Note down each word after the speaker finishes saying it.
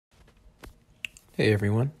Hey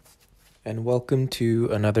everyone, and welcome to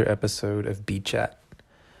another episode of B Chat.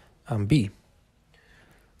 I'm B.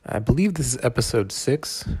 I believe this is episode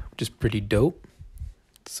 6, which is pretty dope.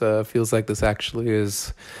 It feels like this actually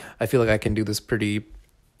is. I feel like I can do this pretty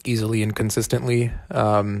easily and consistently.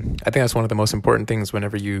 I think that's one of the most important things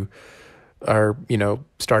whenever you are,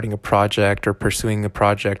 starting a project or pursuing a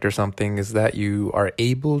project or something, is that you are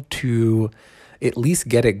able to at least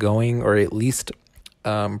get it going, or at least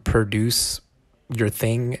produce your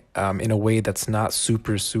thing in a way that's not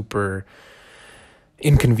super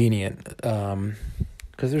inconvenient,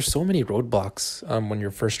 because there's so many roadblocks when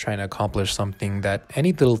you're first trying to accomplish something, that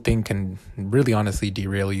any little thing can really honestly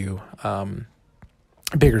derail you,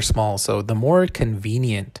 big or small. So the more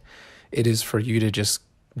convenient it is for you to just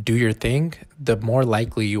do your thing, the more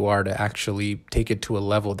likely you are to actually take it to a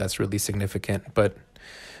level that's really significant. But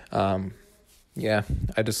yeah,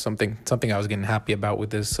 I just something I was getting happy about with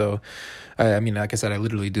this. So I mean, like I said, I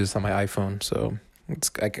literally do this on my iPhone, so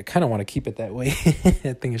I kind of want to keep it that way.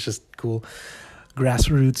 I think it's just cool,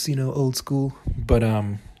 grassroots, old school. But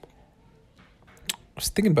I was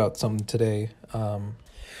thinking about something today.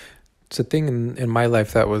 It's a thing in my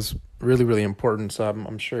life that was really important, so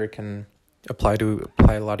I'm sure it can apply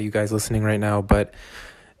a lot of you guys listening right now. But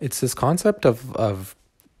it's this concept of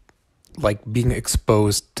like being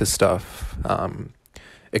exposed to stuff,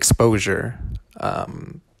 exposure,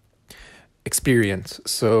 experience.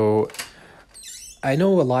 So I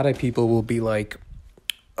know a lot of people will be like,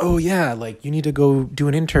 oh yeah, like you need to go do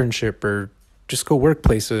an internship or just go work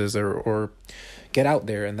places, or get out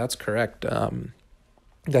there. And that's correct.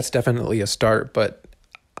 That's definitely a start. But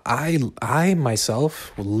I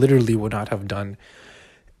myself literally would not have done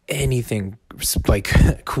anything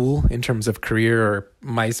like cool in terms of career or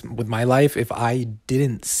with my life if I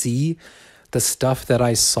didn't see the stuff that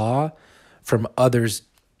I saw from others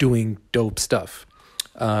doing dope stuff.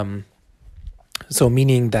 So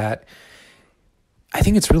meaning that I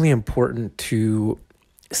think it's really important to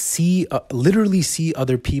literally see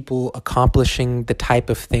other people accomplishing the type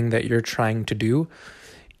of thing that you're trying to do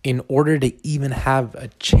in order to even have a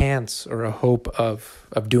chance or a hope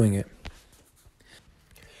of doing it.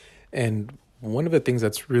 And one of the things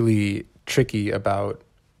that's really tricky about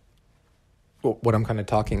what I'm kind of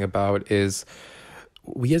talking about is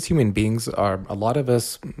we as human beings a lot of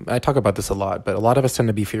us, I talk about this a lot, but a lot of us tend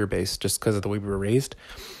to be fear-based just because of the way we were raised.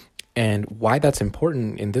 And why that's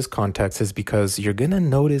important in this context is because you're going to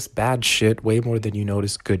notice bad shit way more than you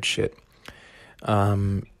notice good shit.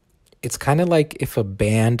 It's kind of like if a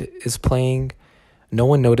band is playing, no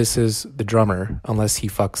one notices the drummer unless he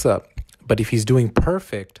fucks up. But if he's doing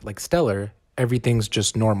perfect, like stellar, everything's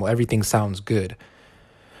just normal. Everything sounds good,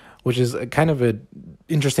 which is a kind of an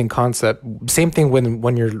interesting concept. Same thing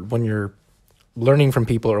when you're learning from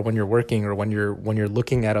people, or when you're working, or when you're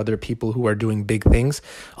looking at other people who are doing big things.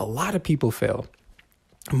 A lot of people fail.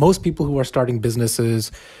 Most people who are starting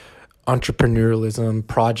businesses, entrepreneurialism,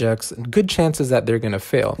 projects, good chances that they're going to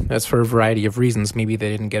fail. That's for a variety of reasons. Maybe they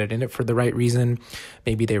didn't get it in it for the right reason.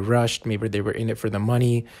 Maybe they rushed. Maybe they were in it for the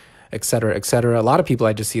money, et cetera, et cetera. A lot of people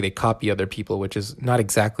I just see, they copy other people, which is not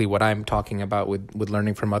exactly what I'm talking about with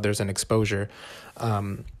learning from others and exposure.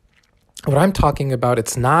 What I'm talking about,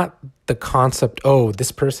 it's not the concept, oh,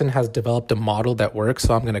 this person has developed a model that works,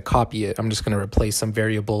 so I'm going to copy it. I'm just going to replace some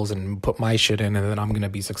variables and put my shit in, and then I'm going to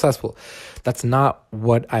be successful. That's not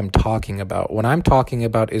what I'm talking about. What I'm talking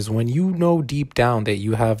about is when you know deep down that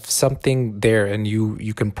you have something there and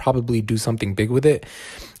you can probably do something big with it,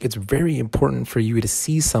 it's very important for you to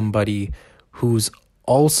see somebody who's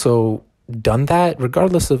also done that,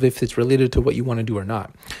 regardless of if it's related to what you want to do or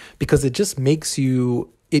not, because it just makes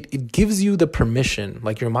you... It gives you the permission,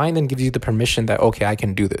 like your mind then gives you the permission that, okay, I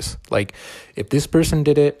can do this. Like if this person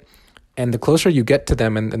did it, and the closer you get to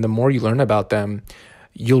them and the more you learn about them,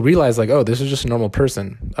 you'll realize like, oh, this is just a normal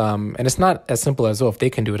person. And it's not as simple as, oh, if they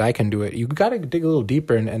can do it, I can do it. You got to dig a little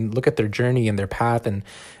deeper and look at their journey and their path and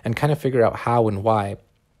kind of figure out how and why.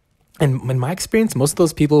 And in my experience, most of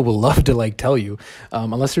those people will love to like tell you,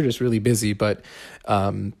 unless they're just really busy, but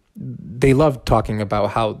they love talking about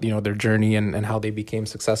how, their journey and how they became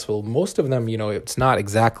successful. Most of them, it's not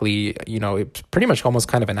exactly, it's pretty much almost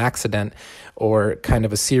kind of an accident or kind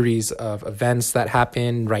of a series of events that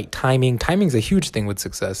happen, right? Timing's a huge thing with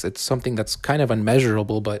success. It's something that's kind of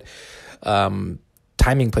unmeasurable, but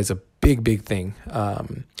timing plays a big thing.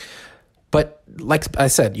 But like I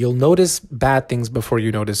said, you'll notice bad things before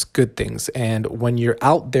you notice good things. And when you're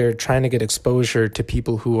out there trying to get exposure to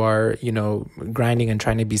people who are, grinding and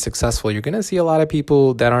trying to be successful, you're going to see a lot of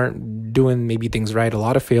people that aren't doing maybe things right, a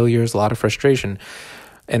lot of failures, a lot of frustration.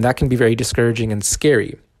 And that can be very discouraging and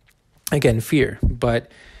scary. again, fear.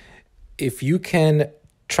 But if you can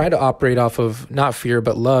try to operate off of not fear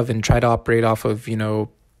but love, and try to operate off of,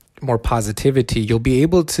 more positivity, you'll be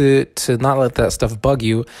able to not let that stuff bug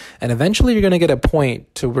you. And eventually you're going to get a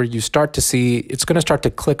point to where you start to see, it's going to start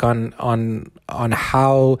to click on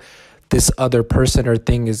how this other person or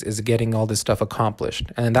thing is getting all this stuff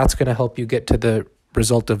accomplished. And that's going to help you get to the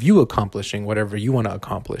result of you accomplishing whatever you want to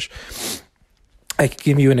accomplish. I could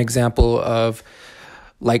give you an example of,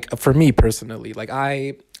 like, for me personally,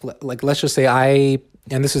 let's just say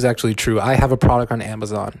and this is actually true, I have a product on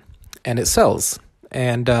Amazon and it sells.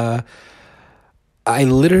 And I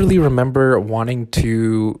literally remember wanting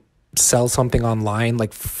to sell something online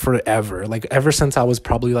like forever. Like ever since I was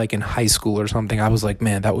probably like in high school or something, I was like,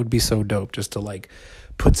 man, that would be so dope just to like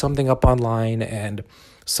put something up online and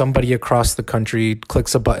somebody across the country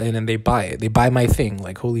clicks a button and they buy it. They buy my thing.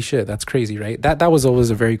 Like, holy shit, that's crazy, right? That was always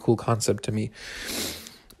a very cool concept to me.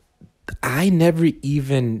 I never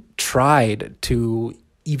even tried to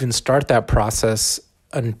even start that process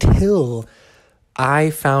until I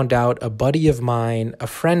found out a buddy of mine, a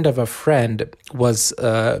friend of a friend, was,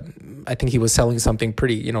 I think he was selling something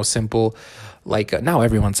pretty, simple. Like now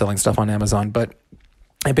everyone's selling stuff on Amazon, but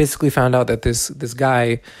I basically found out that this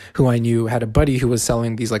guy who I knew had a buddy who was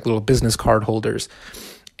selling these like little business card holders.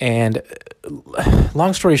 And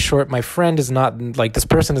long story short, my friend is not like, this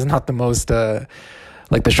person is not the most,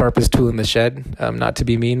 like the sharpest tool in the shed, not to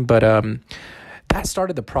be mean, but that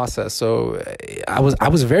started the process. So I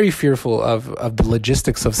was very fearful of the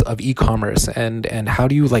logistics of e-commerce and how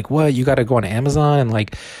do you you got to go on Amazon and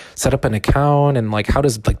like set up an account, and like how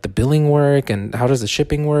does like the billing work and how does the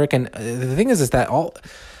shipping work? And the thing is that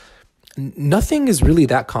nothing is really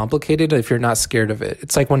that complicated if you're not scared of it.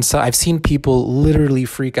 It's like when I've seen people literally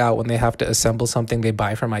freak out when they have to assemble something they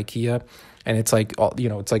buy from IKEA. And it's like,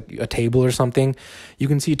 it's like a table or something. You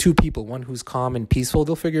can see two people, one who's calm and peaceful,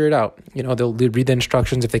 they'll figure it out. They'll read the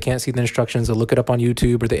instructions. If they can't see the instructions, they'll look it up on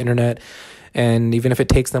YouTube or the internet. And even if it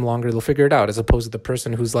takes them longer, they'll figure it out, as opposed to the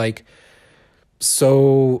person who's like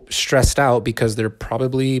so stressed out because they're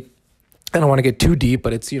probably, I don't want to get too deep,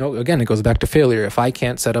 but it's, again, it goes back to failure. If I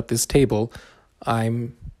can't set up this table,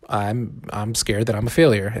 I'm scared that I'm a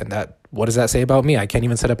failure. And what does that say about me? I can't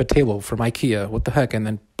even set up a table from IKEA. What the heck? And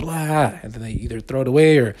then blah. And then they either throw it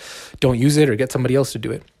away or don't use it or get somebody else to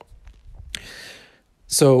do it.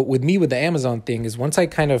 So with me, with the Amazon thing is once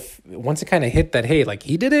it kind of hit that, hey, like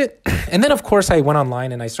he did it. And then of course I went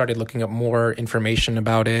online and I started looking up more information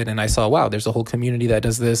about it. And I saw, wow, there's a whole community that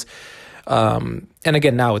does this. And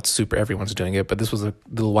again, now it's everyone's doing it, but this was a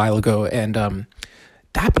little while ago. And,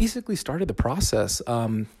 that basically started the process.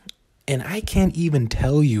 And I can't even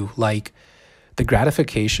tell you like the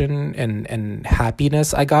gratification and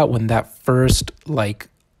happiness I got when the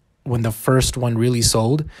first one really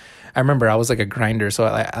sold. I remember I was like a grinder. So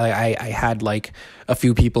I had like a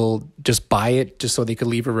few people just buy it just so they could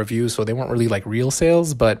leave a review. So they weren't really like real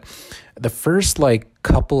sales, but the first like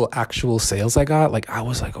couple actual sales I got, like I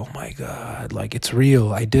was like, oh my God, like it's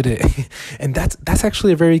real. I did it. And that's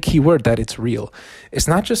actually a very key word, that it's real. It's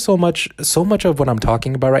not just so much of what I'm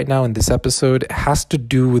talking about right now in this episode has to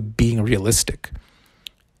do with being realistic.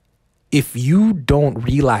 If you don't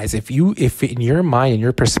realize, if in your mind, in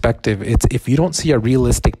your perspective, if you don't see a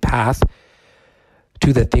realistic path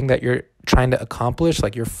to the thing that you're trying to accomplish,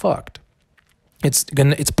 like you're fucked.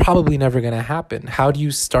 It's probably never gonna happen. How do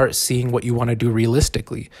you start seeing what you want to do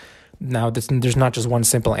realistically? Now, there's not just one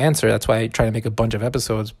simple answer. That's why I try to make a bunch of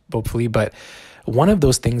episodes, hopefully. But one of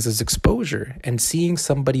those things is exposure and seeing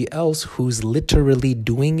somebody else who's literally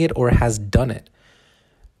doing it or has done it.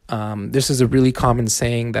 This is a really common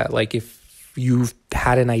saying that like if you've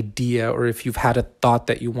had an idea or if you've had a thought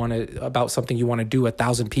that you want to about something you want to do,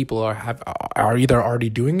 1,000 people are either already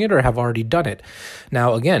doing it or have already done it.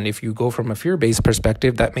 Now, again, if you go from a fear-based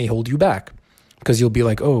perspective, that may hold you back because you'll be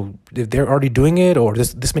like, oh, if they're already doing it or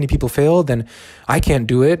this many people failed, then I can't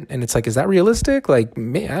do it. And it's like, is that realistic? Like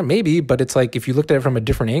maybe, but it's like if you looked at it from a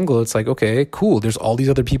different angle, it's like, okay, cool. There's all these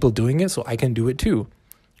other people doing it, so I can do it too.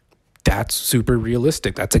 That's super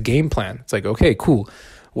realistic. That's a game plan. It's like, okay, cool.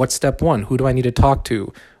 What's step one? Who do I need to talk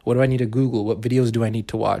to? What do I need to Google? What videos do I need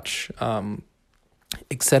to watch?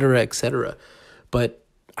 Et cetera, et cetera. But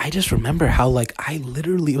I just remember how like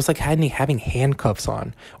it was like having handcuffs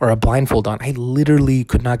on or a blindfold on. I literally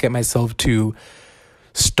could not get myself to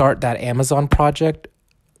start that Amazon project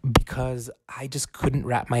because I just couldn't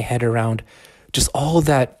wrap my head around just all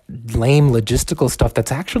that lame logistical stuff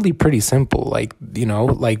that's actually pretty simple.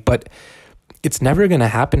 But it's never going to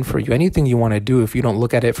happen for you. Anything you want to do, if you don't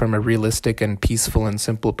look at it from a realistic and peaceful and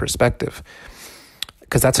simple perspective.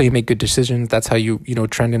 because that's how you make good decisions. That's how you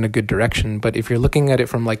trend in a good direction. But if you're looking at it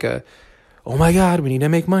from like a, oh my God, we need to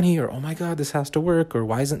make money, or oh my God, this has to work, or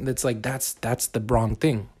why isn't it's like that's the wrong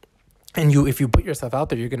thing. And if you put yourself out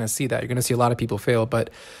there, you're gonna see that. You're gonna see a lot of people fail. But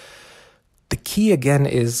the key again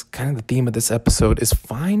is kind of the theme of this episode is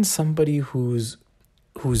find somebody who's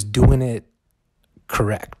doing it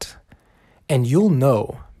correct. And you'll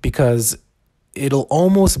know, because it'll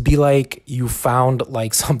almost be like you found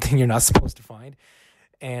like something you're not supposed to find.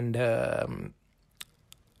 And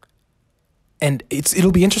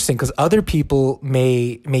it'll be interesting because other people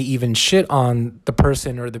may even shit on the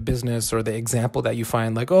person or the business or the example that you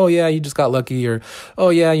find, like, oh yeah, you just got lucky, or oh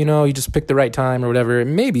yeah, you just picked the right time or whatever,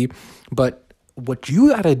 maybe. But what you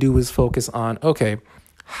got to do is focus on, okay,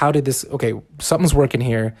 something's working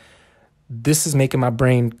here. This is making my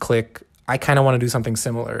brain click. I kind of want to do something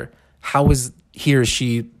similar. How is he or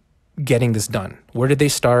she getting this done? Where did they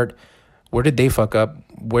start? Where did they fuck up?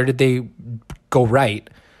 Where did they go right?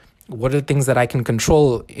 What are the things that I can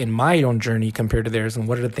control in my own journey compared to theirs? And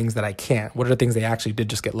what are the things that I can't? What are the things they actually did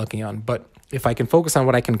just get lucky on? But if I can focus on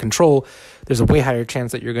what I can control, there's a way higher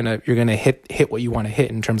chance that you're gonna hit what you want to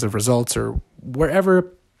hit in terms of results, or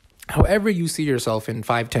however you see yourself in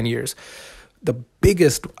 5-10 years. The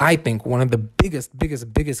biggest, I think, one of the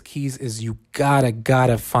biggest keys is you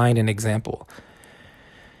gotta find an example.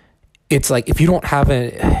 It's like, if you don't have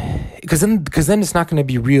because then it's not going to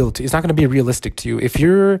be it's not going to be realistic to you. If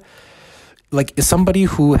you're like somebody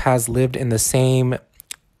who has lived in the same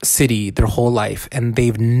city their whole life and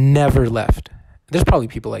they've never left, there's probably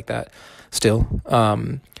people like that still.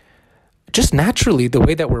 Just naturally, the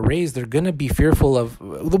way that we're raised, they're going to be fearful of,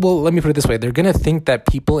 well, let me put it this way. They're going to think that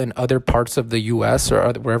people in other parts of the U.S.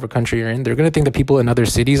 or wherever country you're in, they're going to think that people in other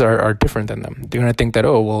cities are different than them. They're going to think that,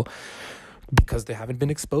 oh, well, because they haven't been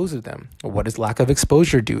exposed to them. What does lack of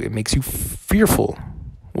exposure do? It makes you fearful,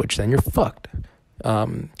 which then you're fucked.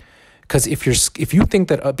 Because if you think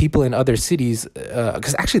that people in other cities,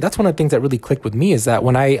 because actually that's one of the things that really clicked with me, is that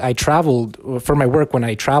when I traveled for my work, when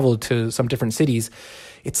I traveled to some different cities,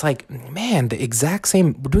 it's like, man, we're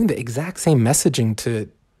doing the exact same messaging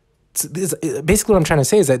basically what I'm trying to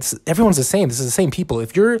say is that everyone's the same. This is the same people.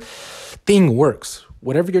 If your thing works,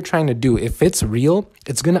 whatever you're trying to do, if it's real,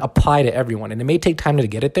 it's going to apply to everyone. And it may take time to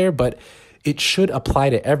get it there, but it should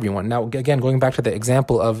apply to everyone. Now, again, going back to the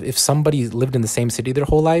example of if somebody lived in the same city their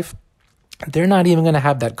whole life, they're not even going to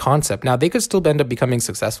have that concept. Now, they could still end up becoming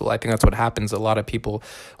successful. I think that's what happens. A lot of people,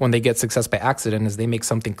 when they get success by accident, is they make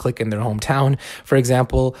something click in their hometown. For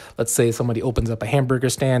example, let's say somebody opens up a hamburger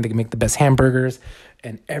stand. They can make the best hamburgers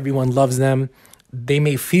and everyone loves them. They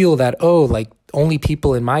may feel that, oh, like only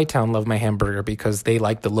people in my town love my hamburger because they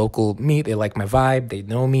like the local meat. They like my vibe. They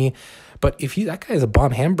know me. But if that guy is a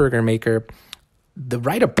bomb hamburger maker, the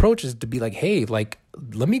right approach is to be like, hey, like,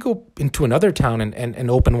 let me go into another town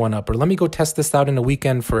and open one up, or let me go test this out in a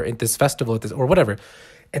weekend for this festival or whatever.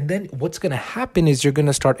 And then what's going to happen is you're going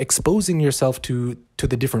to start exposing yourself to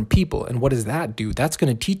the different people. And what does that do? That's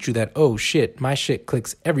going to teach you that, oh shit, my shit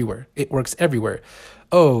clicks everywhere. It works everywhere.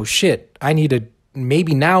 Oh shit,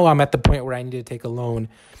 maybe now I'm at the point where I need to take a loan,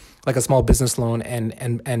 like a small business loan,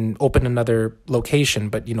 and open another location,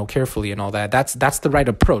 but carefully and all that. That's the right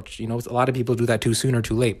approach. A lot of people do that too soon or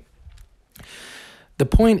too late. The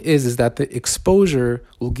point is that the exposure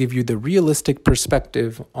will give you the realistic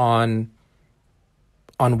perspective on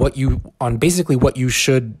basically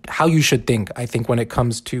how you should think, I think, when it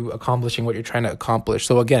comes to accomplishing what you're trying to accomplish.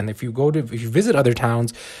 So again, if you visit other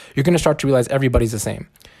towns, you're going to start to realize everybody's the same.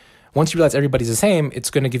 Once you realize everybody's the same, it's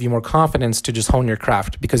going to give you more confidence to just hone your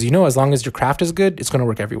craft, because as long as your craft is good, it's going to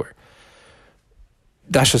work everywhere.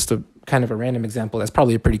 That's just a kind of a random example. That's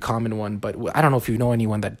probably a pretty common one, but I don't know if you know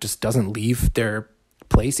anyone that just doesn't leave their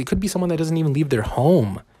place. It could be someone that doesn't even leave their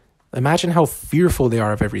home. Imagine how fearful they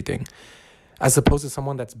are of everything, as opposed to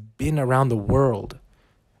someone that's been around the world.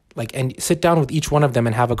 And sit down with each one of them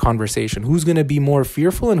and have a conversation. Who's going to be more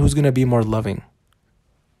fearful and who's going to be more loving?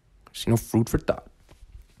 Just, food for thought.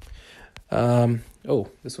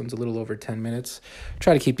 This one's a little over 10 minutes.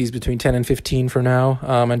 Try to keep these between 10 and 15 for now,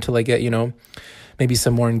 until I get, maybe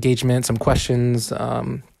some more engagement, some questions,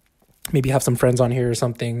 maybe have some friends on here or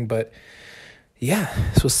something. But yeah,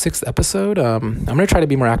 this was 6th episode. I'm going to try to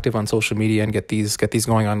be more active on social media and get these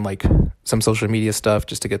going on, like some social media stuff,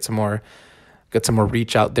 just to get some more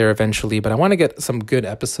reach out there eventually. But I want to get some good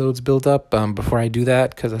episodes built up before I do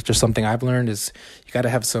that, because that's just something I've learned is you got to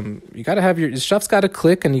have your stuff's got to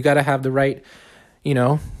click, and you got to have the right, you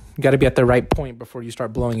got to be at the right point before you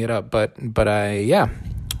start blowing it up. But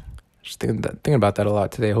just thinking about that a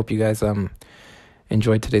lot today. I hope you guys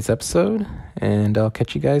enjoyed today's episode, and I'll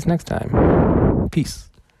catch you guys next time. Peace.